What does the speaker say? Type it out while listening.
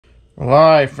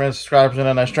Alright, friends, subscribers, and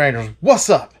internet strangers, what's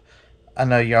up? I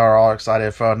know y'all are all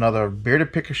excited for another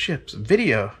Bearded Picker Ships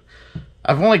video.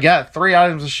 I've only got 3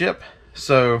 items to ship,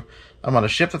 so I'm going to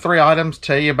ship the 3 items,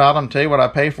 tell you about them, tell you what I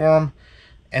pay for them,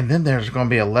 and then there's going to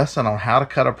be a lesson on how to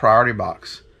cut a priority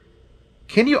box.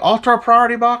 Can you alter a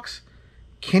priority box?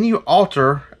 Can you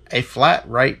alter a flat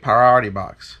rate priority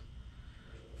box?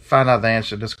 Find out the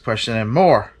answer to this question and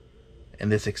more in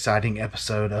this exciting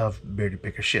episode of Bearded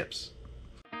Picker Ships.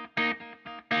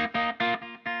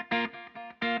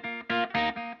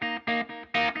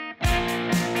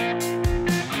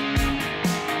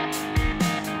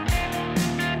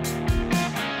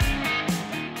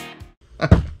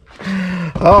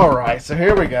 Alright, so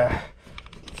here we go.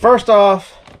 First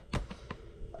off,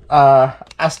 I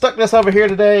stuck this over here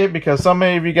today because so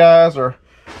many of you guys are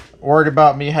worried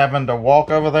about me having to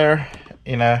walk over there.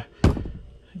 You know,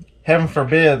 heaven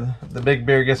forbid the big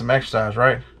beard gets some exercise,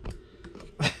 right?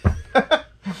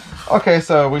 Okay,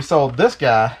 so we sold this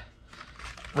guy.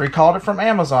 Recalled it from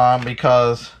Amazon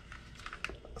because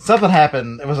something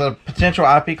happened. It was a potential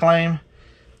IP claim.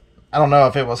 I don't know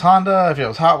if it was Honda, if it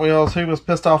was Hot Wheels, who was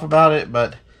pissed off about it,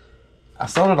 but I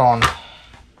sold it on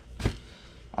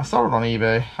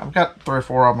eBay. I've got 3 or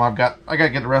 4 of them. I got to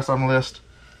get the rest of them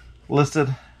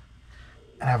listed,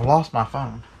 and I've lost my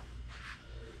phone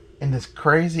in this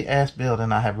crazy ass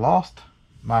building. I have lost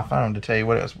my phone to tell you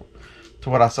what it was, to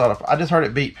what I sold it for. I just heard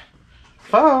it beep.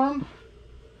 Phone.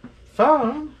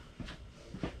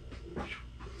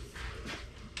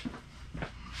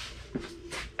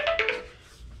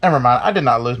 Never mind, I did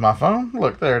not lose my phone.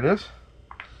 Look, there it is.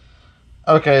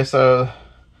 Okay, so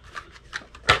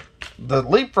the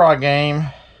Leapfrog game,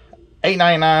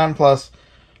 $8.99 plus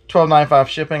 $12.95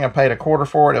 shipping. I paid $0.25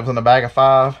 for it. It was in a bag of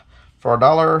 5 for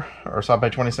 $1, or so I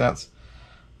paid 20 cents.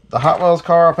 The Hot Wheels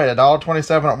car, I paid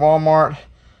 $1.27 at Walmart.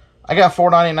 I got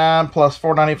 $4.99 plus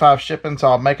 $4.95 shipping, so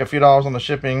I'll make a few dollars on the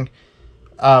shipping.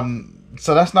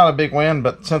 So that's not a big win,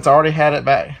 but since I already had it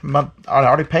back, I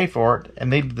already paid for it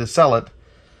and needed to sell it,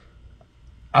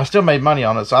 I still made money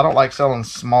on it, so I don't like selling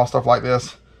small stuff like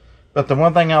this. But the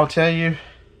one thing I'll tell you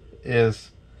is,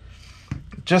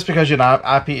 just because you have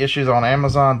IP issues on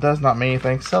Amazon does not mean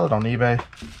anything. Sell it on eBay.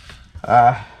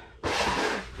 And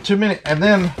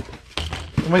then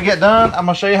when we get done, I'm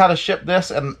gonna show you how to ship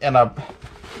this in a.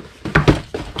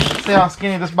 See how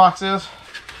skinny this box is?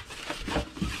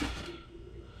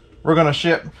 We're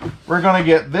gonna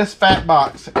get this fat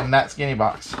box in that skinny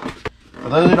box. For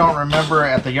those who don't remember,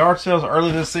 at the yard sales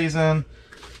early this season,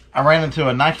 I ran into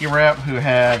a Nike rep who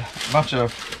had a bunch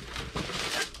of,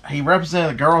 he represented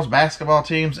the girls' basketball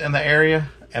teams in the area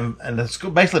and the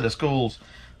school, basically the schools.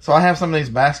 So I have some of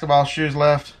these basketball shoes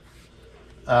left.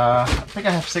 I think I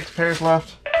have 6 pairs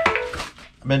left.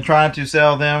 I've been trying to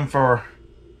sell them for,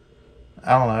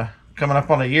 I don't know, coming up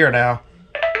on a year now.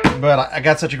 But I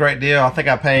got such a great deal. I think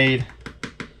I paid,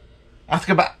 I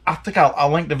think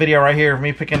I'll link the video right here of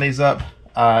me picking these up.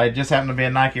 It just happened to be a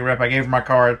Nike rep. I gave her my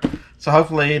card. So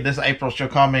hopefully this April she'll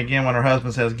call me again when her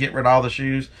husband says get rid of all the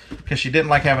shoes, because she didn't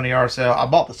like having a yard sale. I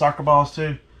bought the soccer balls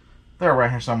too. They're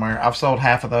right here somewhere. I've sold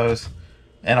half of those,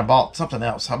 and I bought something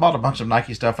else. I bought a bunch of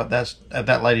Nike stuff at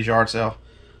that lady's yard sale.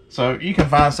 So you can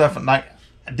find stuff at Nike.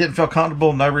 I didn't feel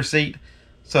comfortable, no receipt.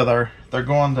 So they're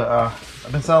going to,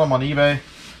 I've been selling them on eBay.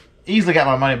 Easily got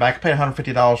my money back. I paid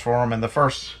 $150 for them, and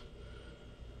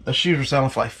the shoes were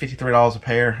selling for like $53 a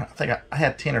pair. I think I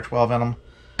had 10 or 12 in them.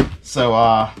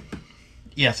 So,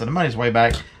 yeah, so the money's way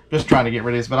back. Just trying to get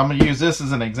rid of this, but I'm going to use this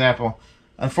as an example.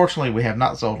 Unfortunately, we have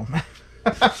not sold them.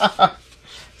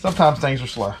 Sometimes things are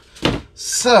slow.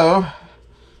 So,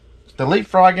 the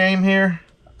Leapfrog game here,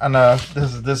 I know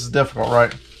this is difficult,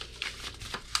 right?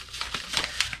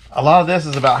 A lot of this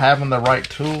is about having the right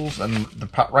tools and the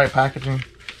right packaging.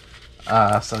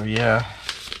 So yeah.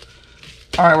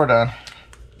 Alright, we're done.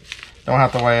 Don't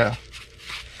have to weigh it.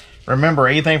 Remember,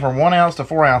 anything from 1 ounce to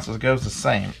 4 ounces goes the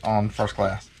same on first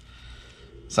class.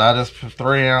 So I just put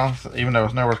 3 ounce, even though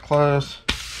it's nowhere close.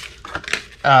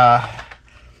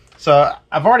 So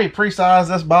I've already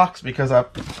pre-sized this box because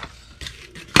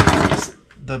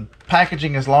the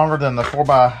packaging is longer than the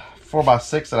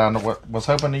 4x6 that I was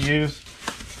hoping to use.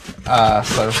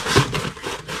 So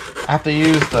I have to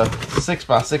use the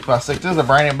 6x6x6. This is a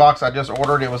brand new box I just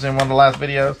ordered. It was in one of the last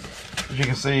videos. As you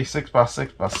can see,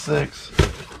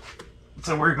 6x6x6.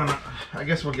 So we're gonna, I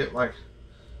guess we'll get like,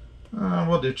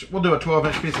 we'll do a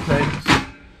 12-inch piece of tape,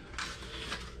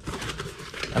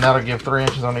 and that'll give 3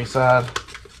 inches on each side.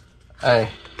 Hey,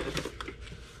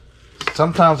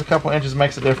 sometimes a couple inches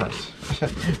makes a difference.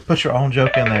 Put your own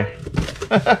joke in there.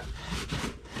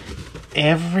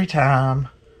 Every time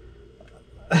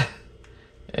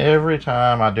Every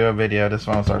time I do a video, this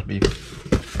one starts beeping.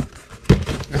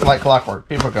 It's like clockwork.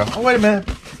 People go, oh, wait a minute.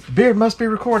 Beard must be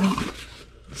recording.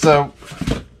 So,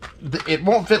 it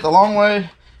won't fit the long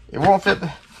way. It won't fit.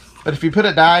 But if you put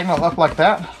it diagonal up like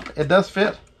that, it does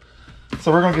fit.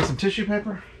 So we're going to get some tissue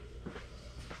paper.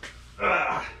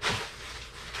 And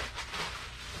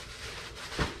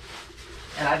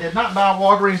I did not buy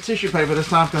Walgreens tissue paper this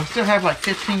time because I still have like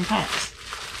 15 packs.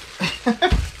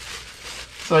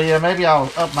 So yeah, maybe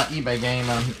I'll up my eBay game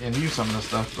and use some of this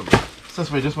stuff. But since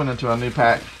we just went into a new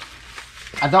pack,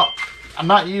 I'm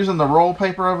not using the roll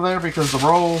paper over there because the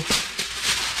roll,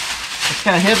 it's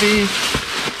kind of heavy.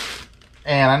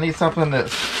 And I need something that,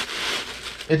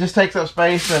 it just takes up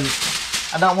space and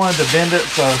I don't want it to bend it.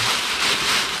 So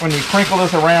when you crinkle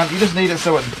this around, you just need it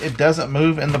so it doesn't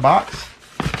move in the box.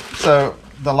 So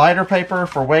the lighter paper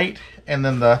for weight, and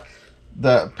then the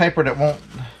paper that won't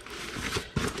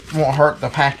hurt the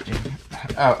packaging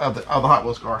of the Hot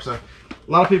Wheels car. So a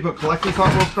lot of people collect these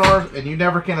Hot Wheels cars, and you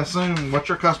never can assume what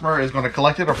your customer is going to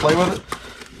collect it or play with it.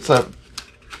 So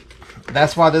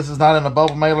that's why this is not in a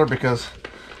bubble mailer, because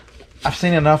I've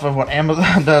seen enough of what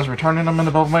Amazon does returning them in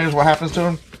the bubble mailers, what happens to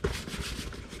them.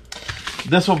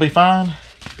 This will be fine.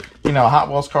 You know, a Hot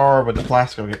Wheels car with the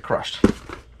plastic will get crushed.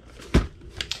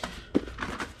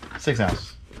 6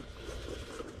 ounces.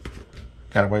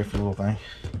 Gotta wait for the little thing.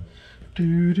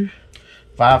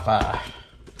 5.5.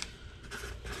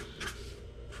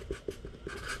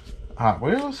 Hot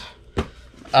Wheels.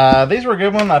 These were a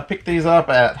good one. I picked these up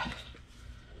at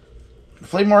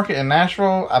flea market in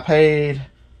Nashville. I paid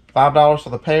 $5 for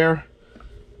the pair.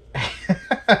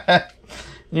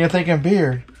 You're thinking,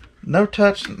 beard, no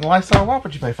touch Lysol. Why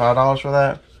would you pay $5 for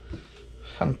that?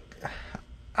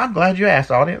 I'm glad you asked,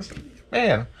 audience.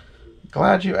 Man,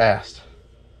 glad you asked.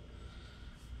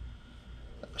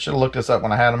 I should have looked this up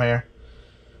when I had them here.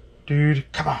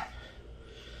 Dude, come on.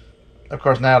 Of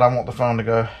course, now I want the phone to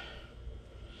go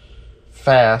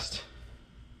fast.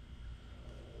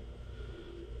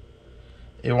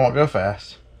 It won't go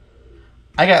fast.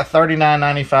 I got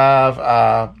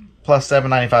 $39.95 plus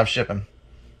 $7.95 shipping.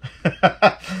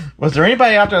 Was there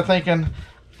anybody out there thinking,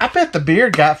 I bet the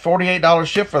beard got $48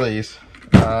 shipped for these?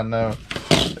 No.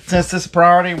 Since this is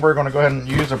priority, we're going to go ahead and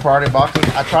use the priority boxes.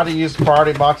 I try to use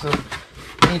priority boxes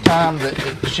anytime that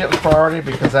it ships priority,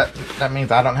 because that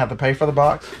means I don't have to pay for the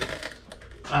box.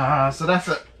 So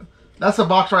that's a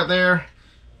box right there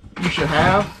you should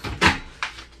have.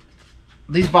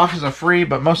 These boxes are free,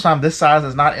 but most of the time this size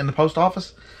is not in the post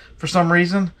office for some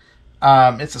reason.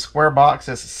 It's a square box.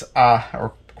 It's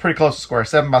or pretty close to square,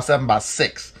 7 by 7 by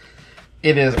 6.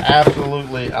 It is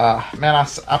absolutely, man,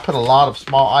 I put a lot of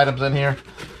small items in here.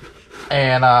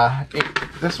 And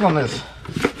this one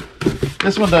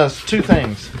does two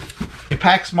things. You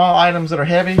pack small items that are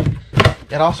heavy.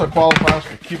 It also qualifies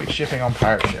for cubic shipping on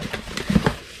pirate ship.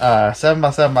 7 by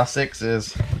 7 by 6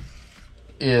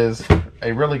 is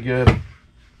a really good.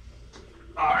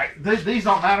 All right, these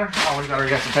don't matter. Oh, we already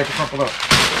got some paper crumpled up.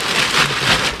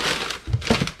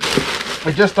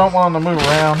 We just don't want them to move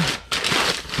around.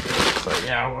 So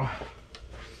yeah, well,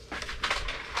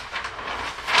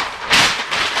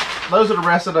 those are the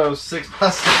rest of those 6 by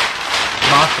 6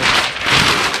 boxes.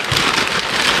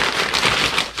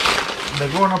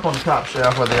 They're going up on the top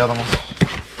shelf with the other ones.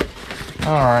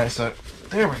 All right, so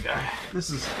there we go. This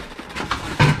is.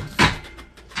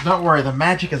 Don't worry, the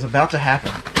magic is about to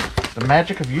happen. The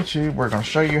magic of YouTube. We're going to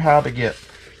show you how to get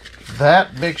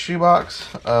that big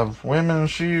shoebox of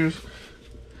women's shoes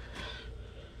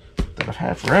that I've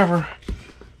had forever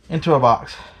into a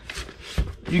box.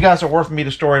 You guys are worth me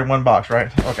to store in one box,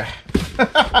 right? Okay.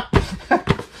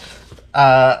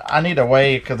 I need to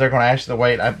weigh, because they're going to ask you the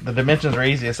weight. The dimensions are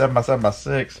easy. It's 7 by 7 by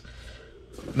 6.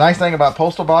 Nice thing about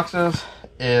postal boxes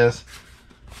is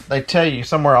they tell you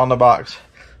somewhere on the box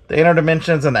the inner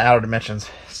dimensions and the outer dimensions.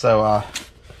 So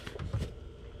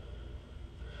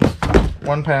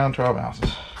 1 pound, 12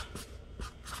 ounces.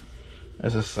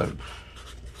 This is soap.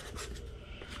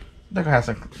 They're gonna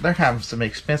have some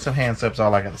expensive hand soaps.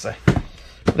 All I gotta say.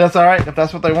 But that's all right if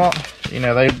that's what they want. You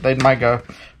know, they might go,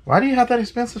 why do you have that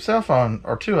expensive cell phone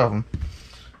or 2 of them?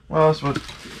 Well, that's what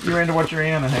you're into. What you're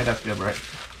in, and hey, that's good, right?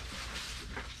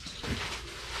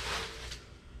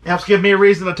 It helps give me a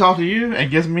reason to talk to you, and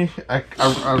gives me a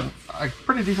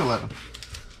pretty decent living.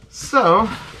 So,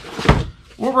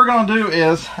 what we're gonna do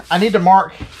is, I need to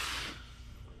mark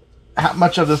how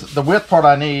much of the width part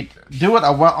I need. Do it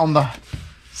on the.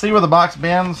 See where the box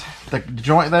bends, the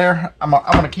joint there? I'm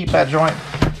going to keep that joint.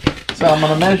 So I'm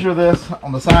going to measure this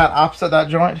on the side opposite that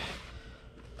joint.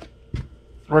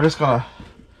 We're just going to,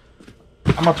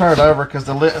 I'm going to turn it over because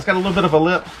the lip, it's got a little bit of a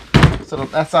lip. So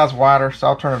that side's wider, so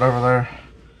I'll turn it over there.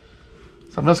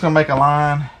 So I'm just gonna make a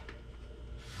line.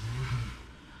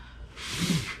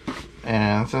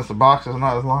 And since the box is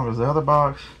not as long as the other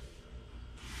box.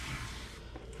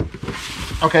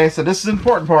 Okay, so this is the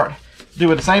important part.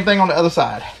 Do the same thing on the other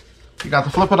side. You got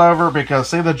to flip it over because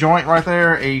see the joint right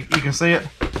there? You can see it.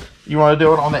 You want to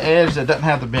do it on the edge that doesn't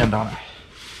have the bend on it.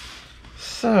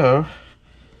 So,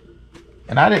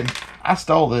 and I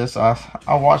stole this. I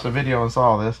watched the video and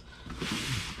saw this.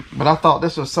 But I thought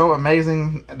this was so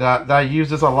amazing that I use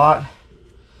this a lot.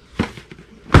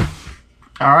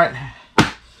 Alright.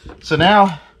 So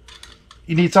now,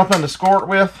 you need something to score it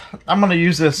with. I'm going to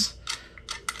use this.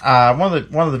 One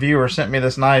of the viewers sent me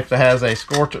this knife that has a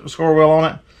score wheel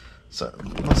on it. So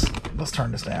let's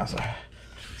turn this down.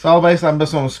 So basically, I'm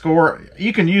just going to score.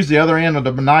 You can use the other end of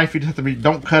the knife. You just have to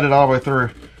don't cut it all the way through.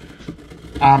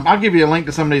 I'll give you a link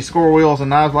to some of these score wheels and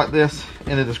knives like this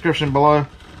in the description below.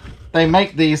 They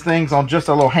make these things on just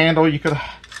a little handle. You could,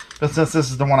 but since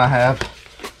this is the one I have,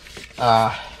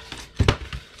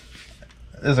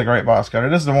 this is a great box cutter.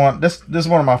 This is the one. This is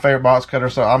one of my favorite box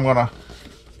cutters. So I'm gonna,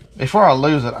 before I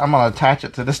lose it, I'm gonna attach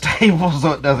it to this table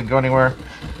so it doesn't go anywhere.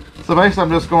 So basically, I'm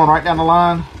just going right down the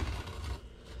line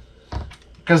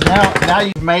because now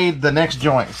you've made the next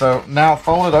joint. So now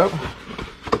fold it up.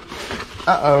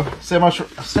 See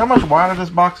how much wider this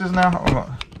box is now. Hold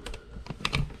on.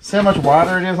 See how much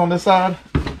wider it is on this side?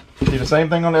 Do the same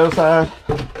thing on the other side.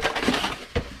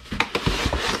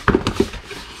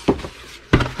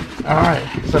 Alright,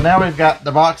 so now we've got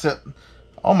the box that,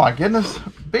 oh my goodness,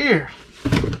 Beard,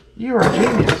 you are a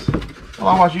genius. Well,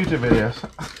 I watch YouTube videos.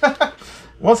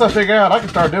 Once I figure out, I can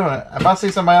start doing it. If I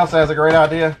see somebody else that has a great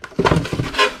idea,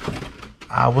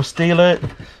 I will steal it.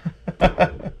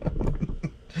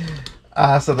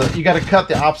 So you got to cut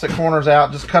the opposite corners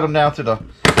out. Just cut them down to the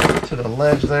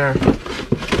ledge there.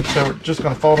 So we're just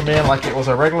going to fold them in like it was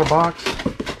a regular box.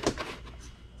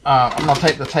 I'm going to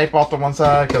take the tape off the one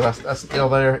side because that's still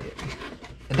there.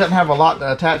 It doesn't have a lot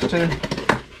to attach to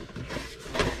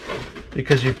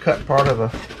because you've cut part of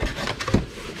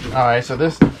the... Alright, so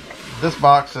this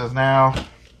box is now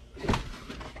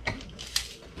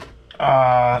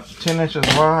 10 inches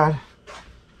wide.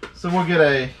 So we'll get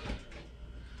a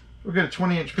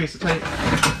 20-inch piece of tape.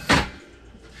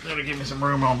 That'll give me some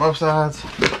room on both sides.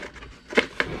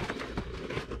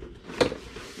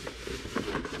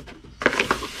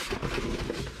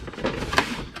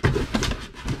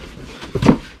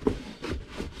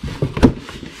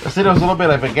 I see there's a little bit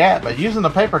of a gap, but using the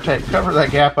paper tape covers that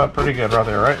gap up pretty good right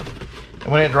there, right?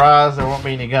 And when it dries, there won't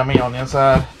be any gummy on the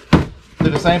inside. Do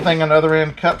the same thing on the other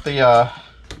end. Cut the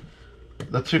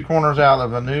two corners out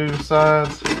of the new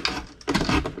sides.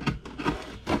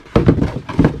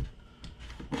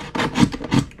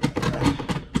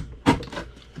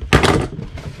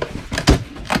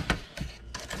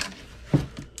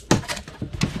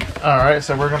 Alright,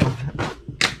 so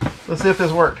let's see if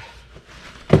this worked.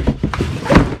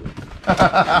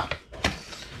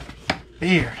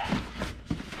 Beard.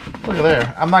 Look at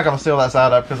there. I'm not going to seal that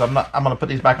side up because I'm going to put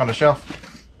these back on the shelf.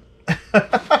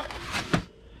 I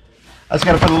just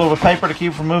got to put a little bit of paper to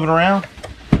keep from moving around,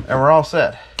 and we're all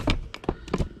set.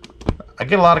 I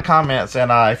get a lot of comments,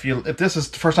 and if this is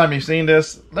the first time you've seen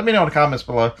this, let me know in the comments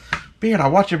below. Beard, I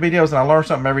watch your videos and I learn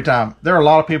something every time. There are a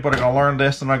lot of people that are going to learn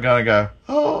this and are going to go,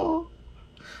 oh.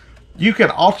 You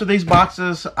can alter these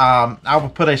boxes. I will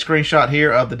put a screenshot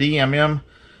here of the DMM.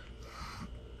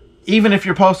 Even if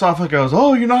your post office goes,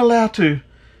 oh, you're not allowed to.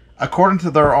 According to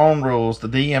their own rules, the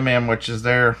DMM, which is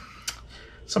their,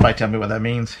 somebody tell me what that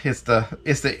means. It's the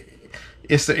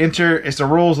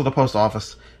rules of the post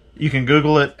office. You can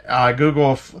Google it.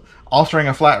 Google altering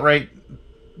a flat rate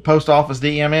post office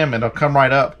DMM, and it'll come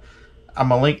right up. I'm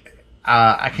gonna link.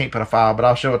 I can't put a file, but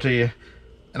I'll show it to you,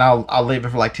 and I'll leave it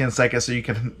for like 10 seconds so you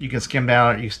can skim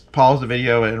down it. You pause the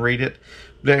video and read it.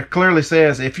 It clearly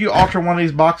says if you alter one of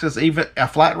these boxes, even a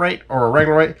flat rate or a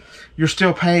regular rate, you're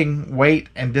still paying weight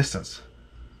and distance.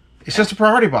 It's just a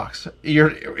priority box.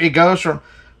 It goes from,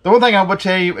 the one thing I would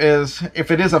tell you is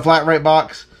if it is a flat rate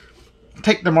box,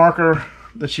 take the marker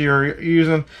that you're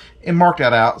using and mark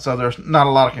that out so there's not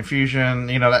a lot of confusion.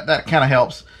 You know, that kind of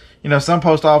helps. You know, some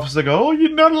post offices go, oh,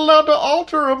 you're not allowed to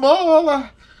alter them all.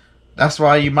 That's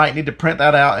why you might need to print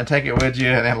that out and take it with you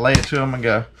and lay it to them and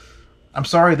go, I'm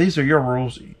sorry, these are your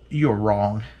rules. You are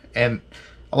wrong. And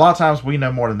a lot of times we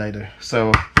know more than they do.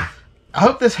 So I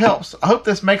hope this helps. I hope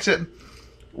this makes it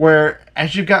where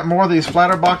as you've got more of these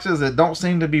flatter boxes that don't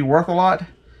seem to be worth a lot,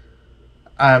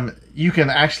 you can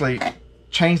actually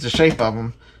change the shape of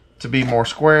them to be more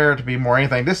square, to be more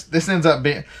anything. This ends up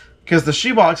being, because the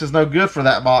shoebox is no good for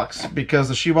that box, because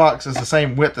the shoebox is the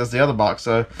same width as the other box,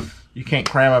 so you can't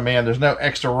cram them in. There's no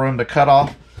extra room to cut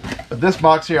off. But this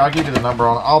box here, I'll give you the number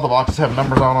on it. All the boxes have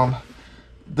numbers on them.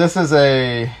 This is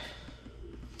a...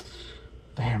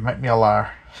 Damn, make me a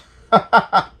liar.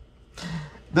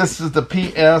 This is the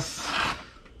PS,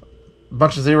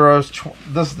 bunch of zeros.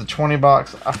 This is the 20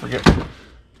 box. I forget.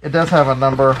 It does have a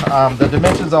number. The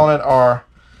dimensions on it are,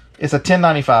 it's a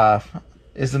 1095.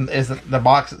 Is the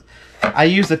box. I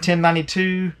use the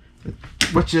 1092,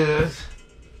 which is,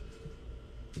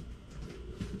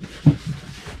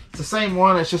 it's the same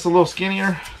one. It's just a little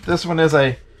skinnier. This one is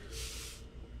a,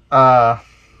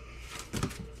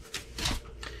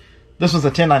 this one's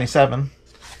a 1097.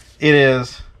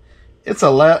 It's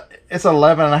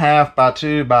 11.5 by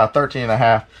 2 by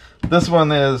 13.5. This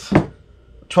one is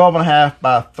 12.5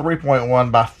 by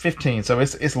 3.1 by 15. So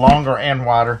it's longer and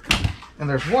wider. And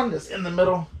there's one that's in the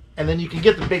middle. And then you can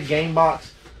get the big game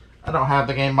box. I don't have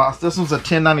the game box. This one's a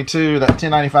 1092, that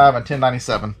 1095 and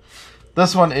 1097.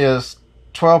 This one is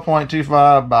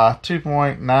 12.25 by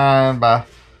 2.9 by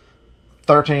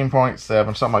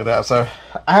 13.7, something like that. So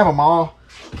I have them all.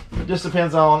 It just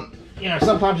depends on, you know,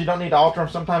 sometimes you don't need to alter them,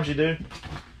 sometimes you do.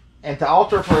 And to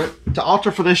alter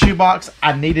for this shoebox,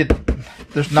 I needed,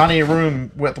 there's not any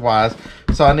room width-wise,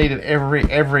 so I needed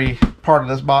every part of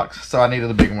this box, so I needed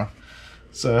the big one.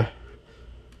 So,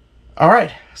 all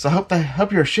right. So I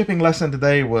hope your shipping lesson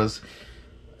today was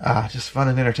just fun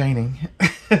and entertaining.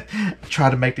 I try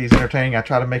to make these entertaining. I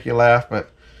try to make you laugh,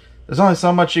 but there's only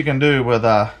so much you can do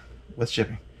with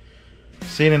shipping.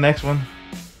 See you in the next one.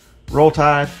 Roll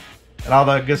Tide and all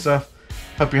that good stuff.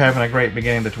 Hope you're having a great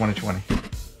beginning to 2020.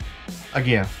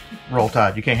 Again, Roll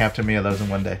Tide. You can't have too many of those in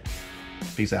one day.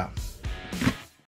 Peace out.